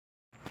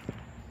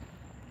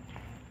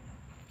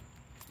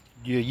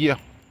Yeah.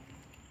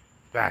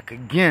 Back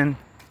again.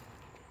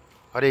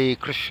 Hare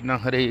Krishna,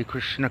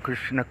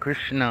 Krishna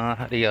Krishna,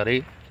 Hare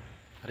Hare.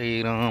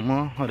 Hare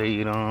Rama,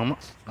 Rama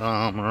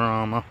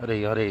Rama,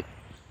 Hare Hare.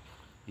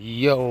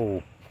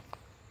 Yo.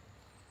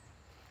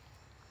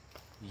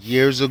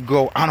 Years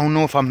ago, I don't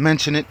know if I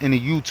mentioned it in a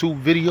YouTube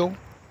video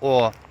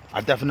or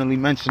I definitely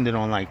mentioned it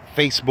on like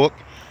Facebook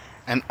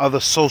and other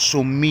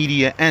social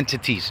media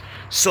entities.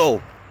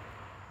 So,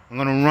 I'm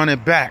going to run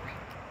it back.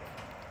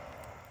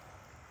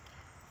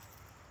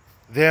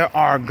 There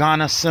are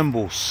Ghana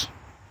symbols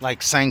like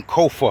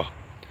Sankofa,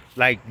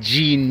 like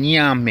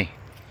Jinyame,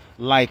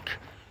 like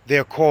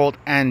they're called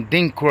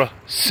Andinkra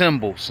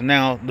symbols.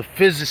 Now, the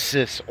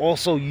physicists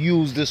also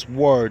use this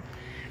word.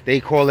 They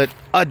call it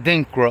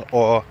Adinkra,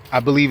 or I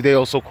believe they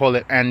also call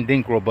it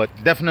Andinkra, but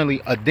definitely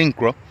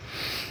Adinkra.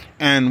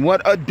 And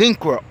what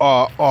Adinkra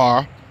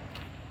are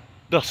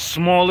the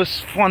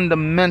smallest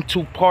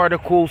fundamental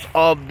particles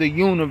of the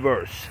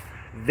universe.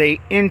 They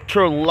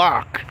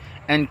interlock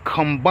and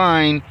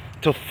combine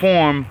to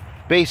form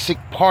basic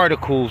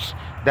particles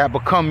that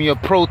become your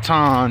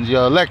protons,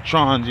 your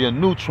electrons, your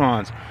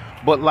neutrons.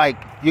 But like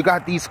you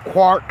got these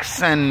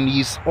quarks and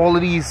all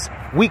of these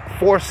weak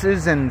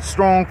forces and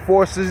strong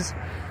forces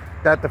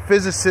that the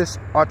physicists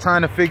are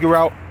trying to figure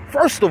out.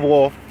 First of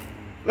all,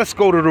 let's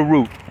go to the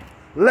root.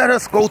 Let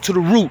us go to the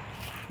root.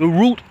 The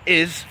root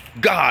is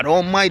God,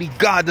 Almighty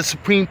God, the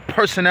Supreme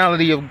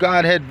Personality of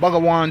Godhead,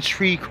 Bhagawan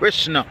Sri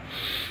Krishna.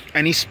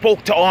 And he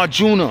spoke to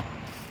Arjuna.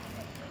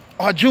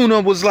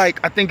 Arjuna was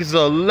like, I think it's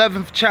the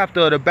 11th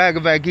chapter of the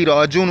Bhagavad Gita.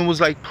 Arjuna was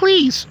like,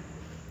 please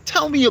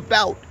tell me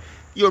about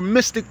your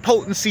mystic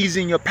potencies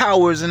and your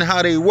powers and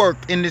how they work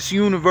in this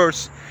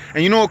universe.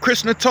 And you know what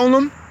Krishna told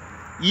him?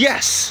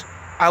 Yes,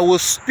 I will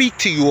speak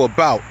to you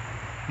about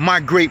my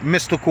great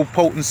mystical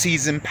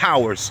potencies and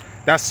powers.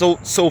 That's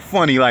so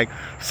funny. Like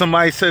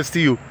somebody says to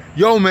you,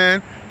 yo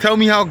man, tell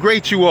me how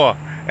great you are.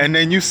 And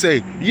then you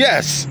say,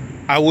 yes,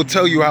 I will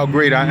tell you how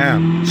great I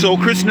am. So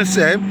Krishna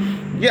said,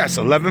 yes,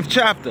 11th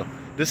chapter.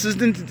 This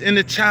is in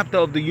the chapter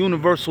of the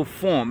universal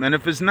form. And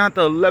if it's not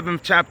the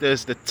 11th chapter,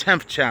 it's the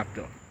 10th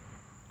chapter.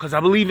 Because I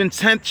believe in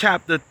 10th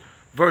chapter,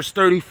 verse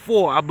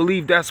 34, I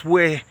believe that's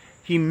where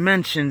he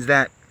mentions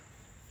that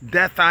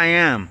death I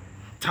am,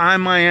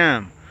 time I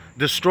am,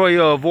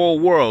 destroyer of all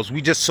worlds.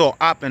 We just saw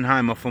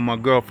Oppenheimer for my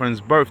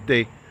girlfriend's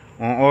birthday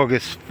on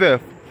August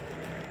 5th.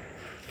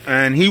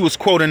 And he was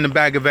quoting the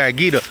Bhagavad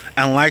Gita.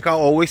 And like I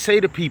always say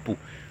to people,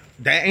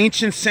 that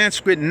ancient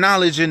Sanskrit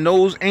knowledge in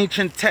those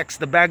ancient texts,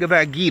 the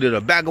Bhagavad Gita, the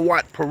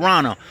Bhagavat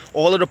Purana,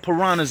 all of the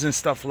Puranas and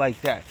stuff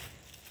like that.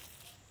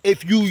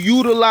 If you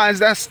utilize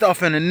that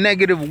stuff in a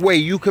negative way,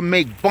 you can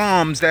make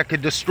bombs that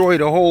could destroy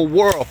the whole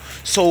world.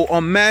 So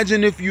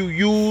imagine if you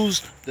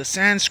used the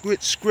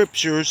Sanskrit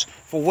scriptures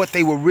for what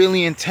they were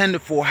really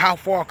intended for. How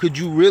far could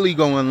you really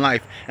go in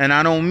life? And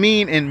I don't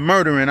mean in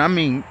murdering, I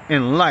mean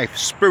in life,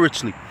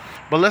 spiritually.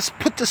 But let's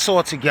put this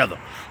all together.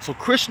 So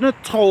Krishna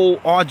told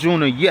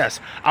Arjuna,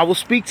 yes, I will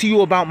speak to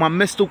you about my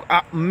mystical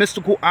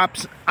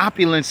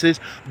opulences,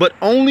 but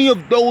only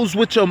of those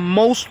which are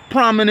most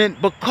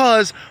prominent,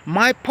 because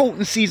my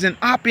potencies and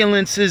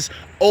opulences,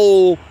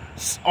 O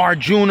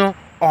Arjuna,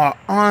 are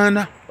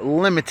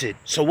unlimited.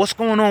 So what's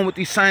going on with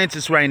these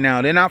scientists right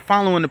now? They're not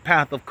following the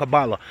path of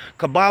Kabbalah.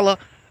 Kabbalah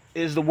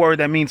is the word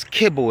that means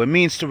kibble. It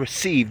means to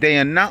receive. They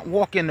are not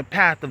walking the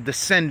path of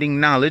descending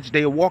knowledge.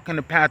 They are walking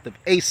the path of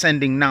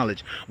ascending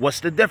knowledge. What's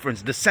the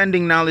difference?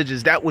 Descending knowledge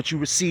is that which you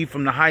receive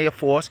from the higher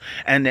force,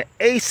 and the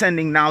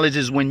ascending knowledge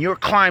is when you're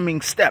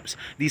climbing steps.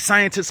 These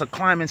scientists are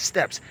climbing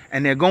steps,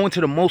 and they're going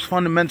to the most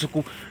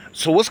fundamental.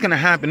 So what's going to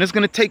happen? It's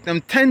going to take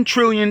them 10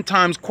 trillion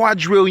times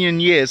quadrillion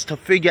years to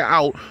figure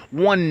out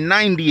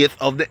 1/90th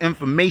of the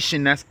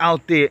information that's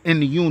out there in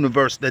the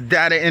universe. The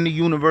data in the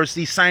universe,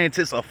 these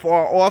scientists are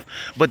far off,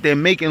 but they're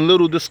making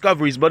little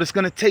discoveries. But it's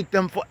going to take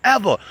them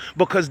forever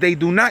because they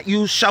do not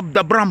use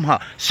Shabda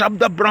Brahma.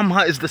 Shabda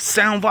Brahma is the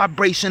sound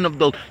vibration of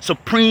the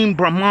supreme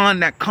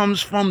Brahman that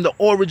comes from the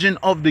origin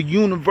of the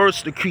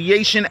universe, the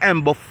creation,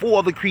 and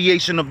before the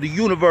creation of the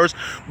universe.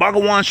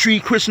 Bhagawan Sri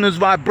Krishna's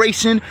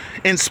vibration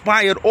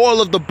inspired all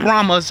of the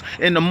Brahmas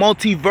in the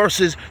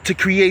multiverses to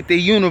create their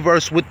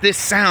universe with this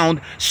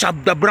sound,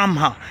 Shabda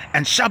Brahma.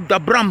 And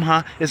Shabda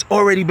Brahma has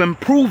already been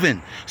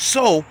proven.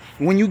 So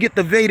when you get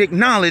the Vedic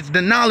knowledge,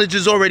 the knowledge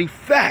is already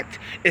fact.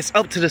 It's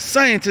up to the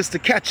scientists to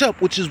catch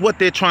up, which is what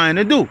they're trying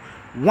to do.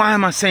 Why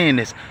am I saying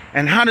this?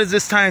 And how does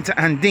this tie into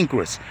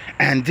Andinkras?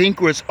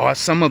 Andinkras are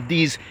some of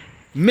these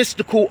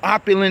mystical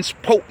opulence,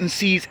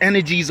 potencies,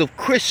 energies of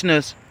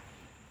Krishna's.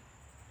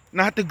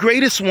 Not the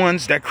greatest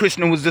ones that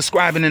Krishna was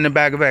describing in the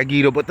Bhagavad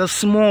Gita, but the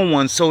small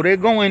ones. So they're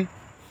going,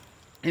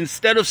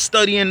 instead of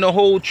studying the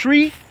whole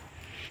tree,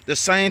 the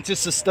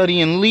scientists are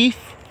studying leaf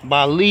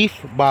by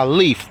leaf by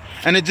leaf.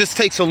 And it just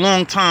takes a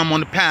long time on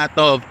the path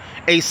of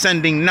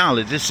ascending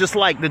knowledge. It's just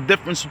like the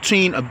difference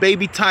between a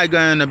baby tiger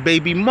and a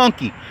baby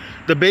monkey.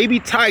 The baby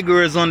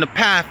tiger is on the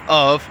path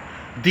of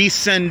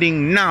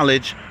descending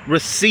knowledge,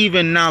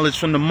 receiving knowledge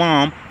from the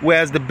mom,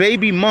 whereas the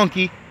baby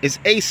monkey is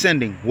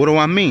ascending. What do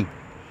I mean?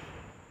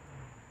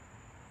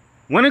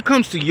 When it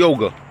comes to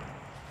yoga,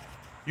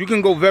 you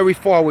can go very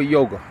far with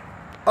yoga,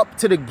 up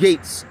to the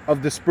gates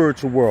of the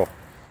spiritual world.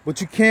 But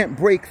you can't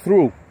break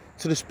through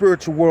to the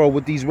spiritual world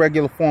with these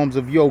regular forms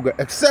of yoga,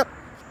 except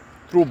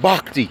through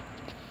bhakti.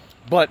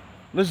 But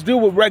let's deal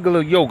with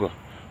regular yoga.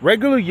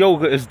 Regular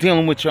yoga is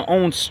dealing with your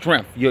own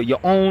strength, your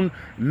own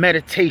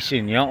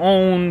meditation, your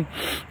own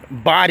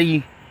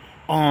body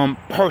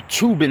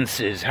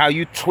protuberances, how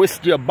you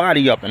twist your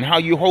body up and how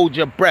you hold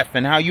your breath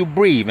and how you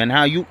breathe and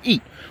how you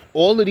eat.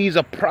 All of these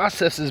are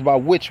processes by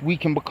which we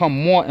can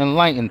become more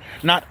enlightened.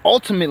 Not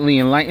ultimately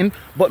enlightened,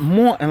 but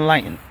more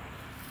enlightened.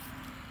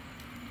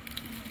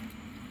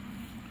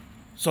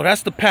 So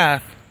that's the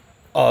path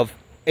of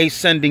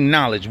ascending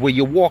knowledge, where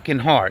you're walking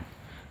hard.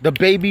 The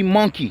baby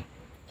monkey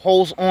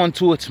holds on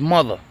to its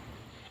mother.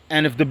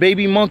 And if the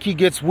baby monkey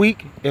gets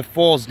weak, it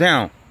falls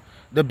down.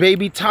 The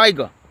baby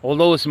tiger,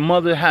 although its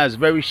mother has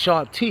very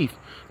sharp teeth,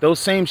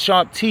 those same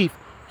sharp teeth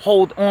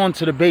hold on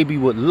to the baby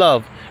with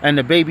love, and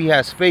the baby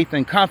has faith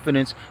and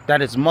confidence that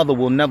its mother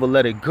will never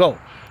let it go.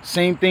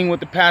 Same thing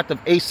with the path of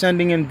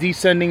ascending and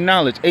descending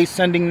knowledge.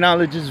 Ascending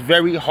knowledge is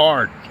very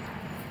hard.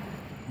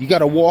 You got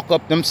to walk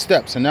up them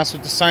steps, and that's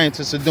what the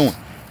scientists are doing.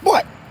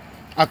 But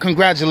I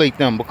congratulate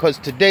them, because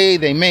today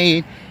they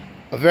made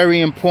a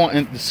very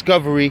important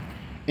discovery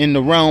in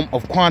the realm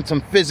of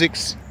quantum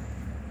physics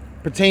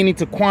pertaining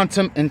to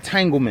quantum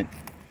entanglement.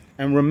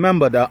 And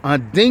remember, the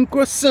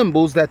Adinkra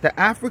symbols that the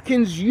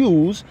Africans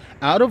use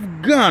out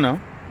of Ghana,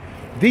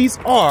 these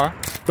are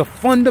the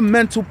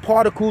fundamental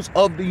particles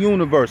of the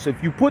universe.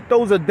 If you put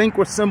those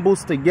Adinkra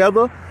symbols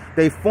together,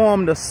 they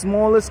form the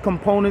smallest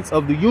components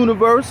of the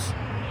universe.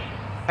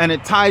 And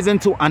it ties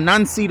into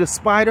Anansi the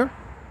spider.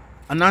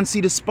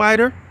 Anansi the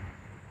spider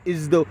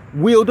is the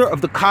wielder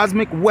of the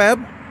cosmic web.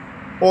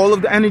 All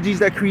of the energies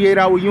that create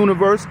our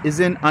universe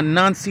is in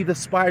Anansi the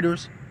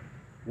spider's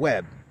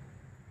web.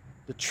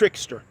 The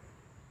trickster.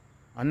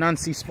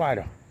 Anansi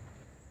spider.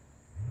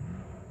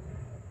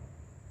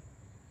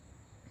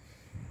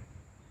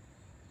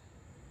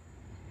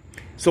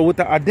 So with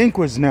the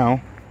Adinkras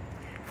now,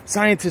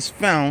 scientists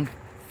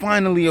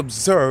finally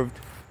observed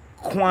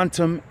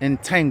quantum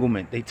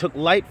entanglement. They took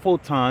light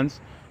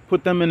photons,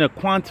 put them in a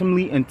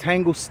quantumly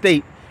entangled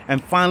state,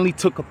 and finally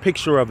took a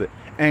picture of it.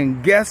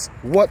 And guess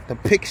what the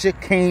picture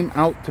came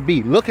out to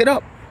be? Look it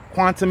up.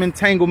 Quantum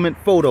entanglement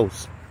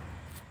photos.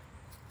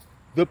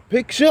 The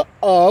picture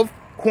of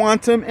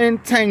quantum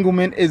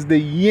entanglement is the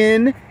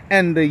yin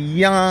and the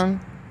yang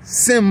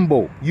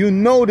symbol. You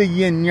know the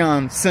yin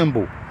yang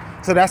symbol.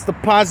 So that's the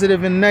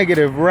positive and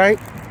negative, right?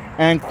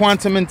 And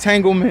quantum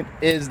entanglement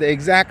is the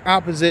exact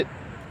opposite.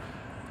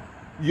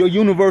 Your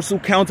universal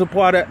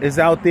counterpart is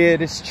out there.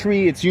 This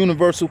tree, its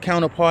universal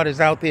counterpart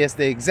is out there. It's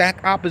the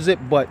exact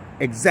opposite, but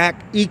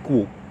exact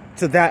equal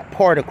to that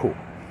particle.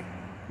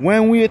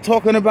 When we are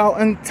talking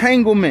about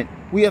entanglement,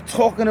 we are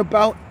talking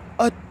about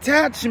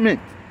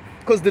attachment.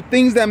 Because the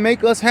things that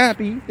make us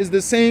happy is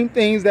the same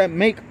things that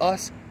make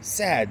us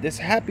sad. This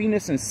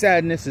happiness and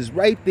sadness is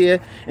right there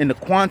in the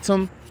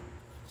quantum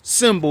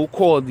symbol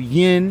called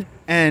yin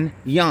and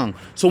yang.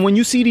 So when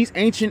you see these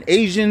ancient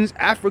Asians,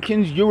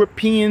 Africans,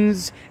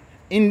 Europeans,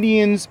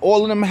 Indians,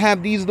 all of them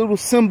have these little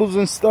symbols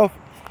and stuff,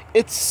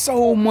 it's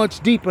so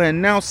much deeper.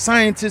 And now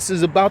scientists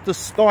is about to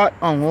start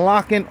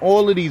unlocking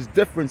all of these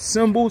different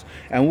symbols,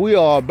 and we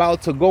are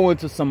about to go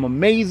into some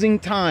amazing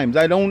times.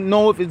 I don't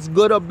know if it's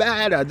good or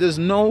bad. I just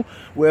know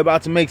we're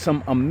about to make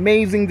some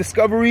amazing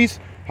discoveries.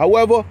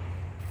 However,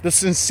 the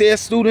sincere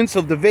students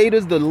of the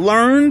Vedas, the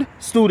learned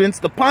students,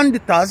 the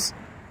panditas,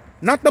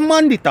 not the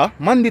mandita.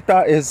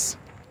 Mandita is,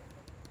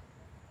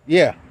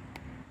 yeah,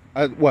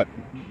 what?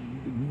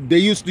 They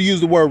used to use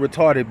the word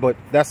retarded, but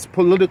that's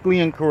politically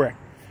incorrect.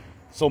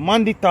 So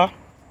mandita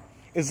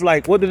is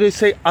like, what do they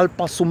say?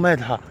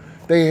 Alpasumedha.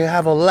 They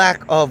have a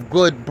lack of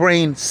good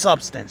brain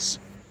substance.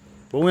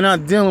 But we're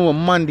not dealing with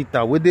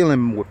mandita. We're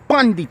dealing with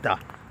pandita.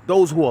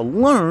 Those who are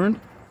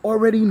learned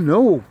already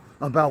know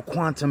about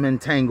quantum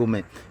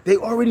entanglement. They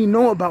already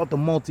know about the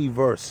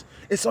multiverse.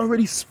 It's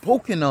already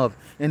spoken of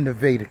in the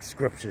Vedic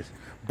scriptures.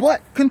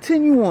 But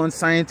continue on,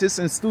 scientists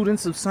and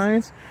students of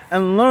science,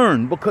 and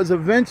learn, because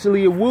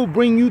eventually it will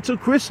bring you to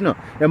Krishna.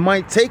 It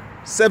might take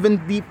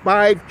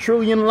 75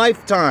 trillion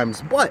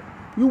lifetimes, but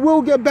you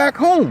will get back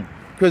home,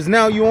 because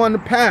now you're on the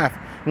path.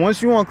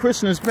 Once you're on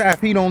Krishna's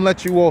path, he don't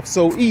let you off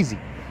so easy.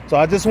 So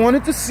I just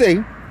wanted to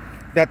say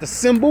that the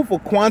symbol for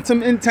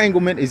quantum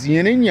entanglement is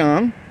yin and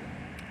yang.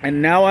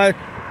 And now I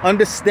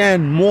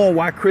understand more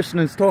why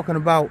Krishna is talking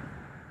about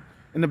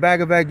in the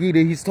Bhagavad Gita.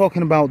 He's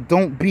talking about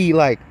don't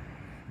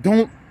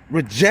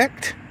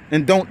reject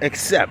and don't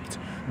accept.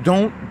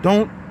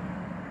 Don't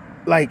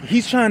like,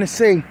 he's trying to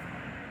say,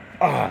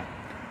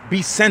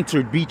 be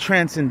centered, be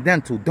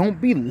transcendental.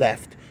 Don't be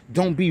left,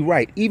 don't be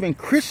right. Even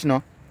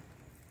Krishna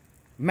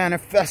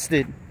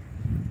manifested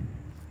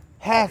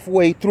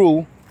halfway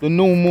through the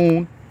new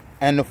moon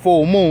and the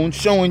full moon,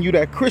 showing you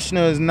that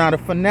Krishna is not a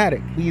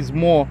fanatic. He's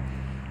more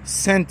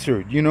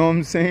centered, you know what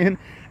I'm saying?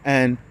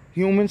 And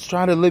humans,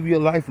 try to live your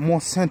life more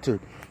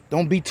centered.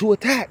 Don't be too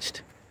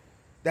attached.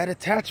 That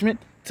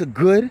attachment to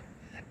good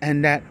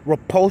And that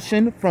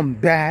repulsion from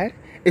bad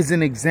is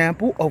an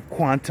example of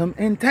quantum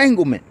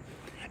entanglement.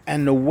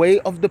 And the way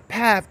of the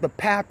path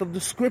of the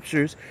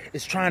scriptures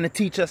is trying to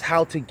teach us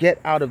how to get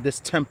out of this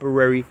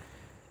temporary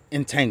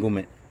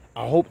entanglement.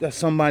 I hope that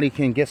somebody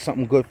can get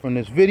something good from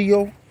this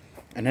video.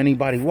 And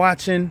anybody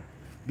watching,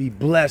 be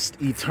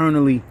blessed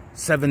eternally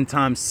 7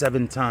 times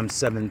 7 times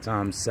 7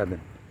 times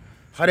 7.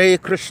 Hare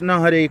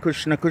Krishna,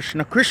 Krishna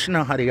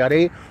Krishna, Hare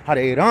Hare,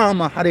 Hare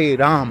Rama,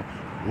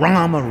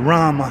 Rama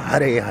Rama,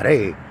 Hare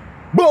Hare.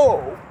 Boom!